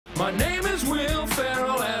My name is Will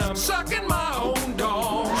Ferrell and I'm sucking my own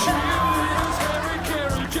dog. Cheers, Harry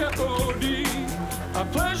Carey, Jeopardy. I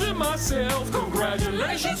pleasure myself.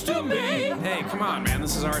 Congratulations to me. Hey, come on, man.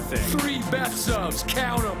 This is our thing. 3 best subs.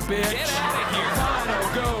 Count 'em, bitch. Get out of here. Fine,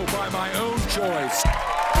 I'll go by my own choice.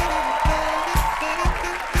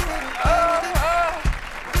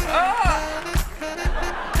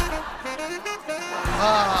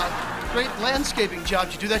 Great landscaping job.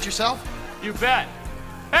 Did you do that yourself? You bet.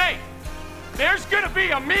 Hey, there's gonna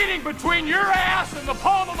be a meeting between your ass and the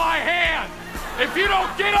palm of my hand if you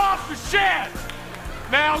don't get off the shed.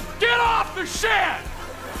 Now get off the shed!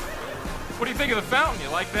 What do you think of the fountain? You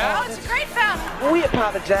like that? Oh, it's a great fountain. We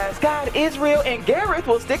apologize. God is real, and Gareth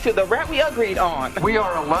will stick to the rap we agreed on. We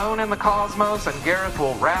are alone in the cosmos, and Gareth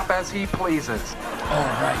will rap as he pleases. All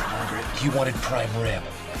right, Margaret, you wanted prime rib.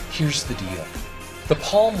 Here's the deal. The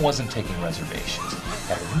Palm wasn't taking reservations.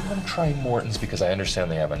 Now, we want to try Morton's because I understand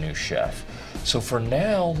they have a new chef. So for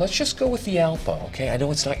now, let's just go with the Alpa, okay? I know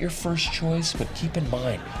it's not your first choice, but keep in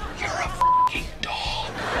mind, you're a f***ing dog.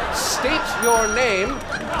 State your name.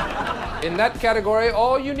 In that category,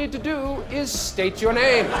 all you need to do is state your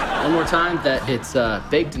name. One more time, that it's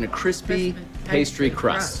baked in a crispy pastry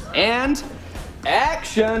crust. And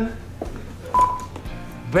action!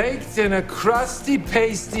 Baked in a crusty,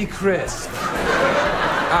 pasty crisp.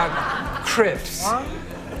 Crisps.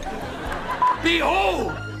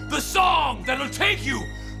 Behold, the song that'll take you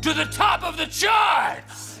to the top of the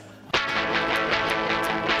charts.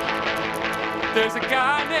 There's a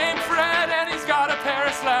guy named Fred and he's got a pair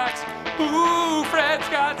of slacks. Ooh, Fred's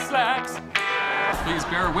got slacks. Please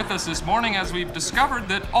bear with us this morning as we've discovered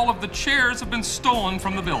that all of the chairs have been stolen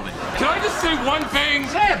from the building. Can I just say one thing?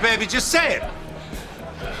 Say it, baby, just say it.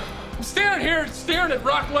 I'm standing here staring at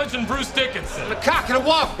rock legend Bruce Dickinson. The cock and a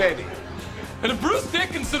walk, baby. And if Bruce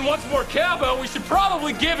Dickinson wants more cowbell, we should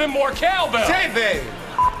probably give him more cowbell. Say it, baby.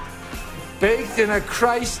 Baked in a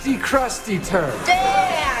crusty turd.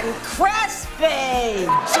 Dan Crispy.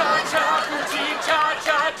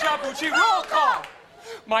 Cha-cha-boochie, roll call.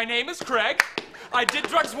 My name is Craig. I did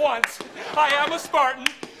drugs once. I am a Spartan.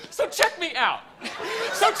 So check me out.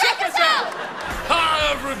 So check us out. Hi,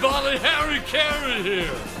 everybody. Harry Carey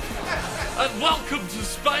here. And welcome to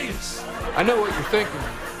space. I know what you're thinking.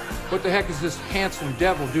 What the heck is this handsome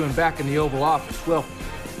devil doing back in the Oval Office? Well,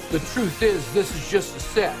 the truth is, this is just a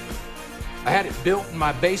set. I had it built in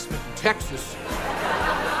my basement in Texas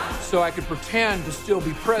so I could pretend to still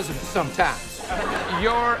be president sometimes.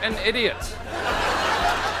 You're an idiot.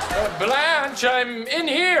 Blanche, I'm in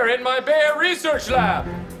here in my Bear Research Lab.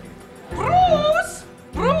 Bruce!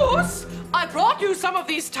 Bruce! I brought you some of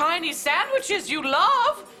these tiny sandwiches you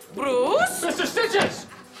love. Bruce? Mr. Stitches,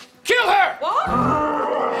 kill her! What? Oh!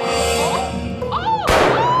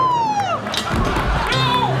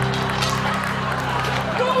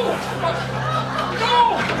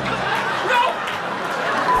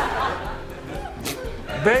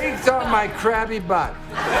 Baked on my crabby butt.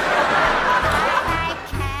 Can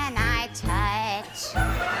I touch?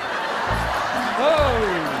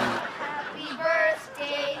 Oh! Happy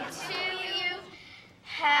birthday to you.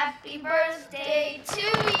 Happy birthday to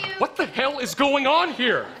you. What the hell is going on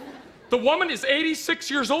here? The woman is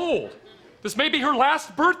 86 years old. This may be her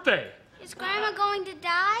last birthday. Is Grandma going to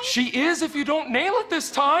die? She is if you don't nail it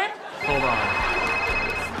this time. Hold on.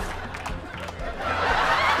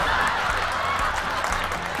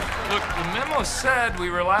 Look, the memo said we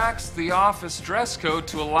relaxed the office dress code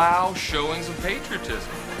to allow showings of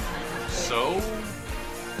patriotism. So,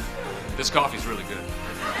 this coffee's really good.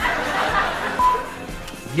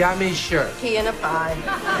 Yummy shirt. Key in a pie.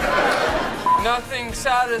 Nothing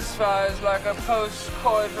satisfies like a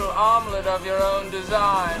post-coital omelet of your own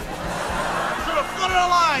design. To the front of the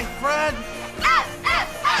line, Fred.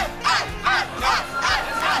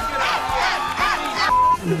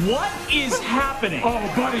 What is happening? Oh,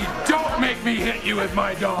 buddy, don't make me hit you with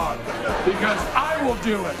my dog, because I will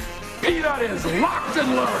do it. Peanut is locked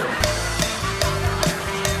and loaded.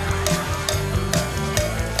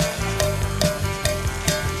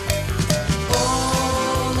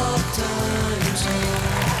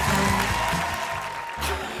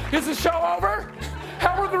 Is the show over?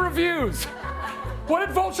 How were the reviews? What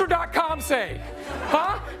did Vulture.com say?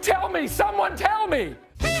 Huh? Tell me, someone tell me.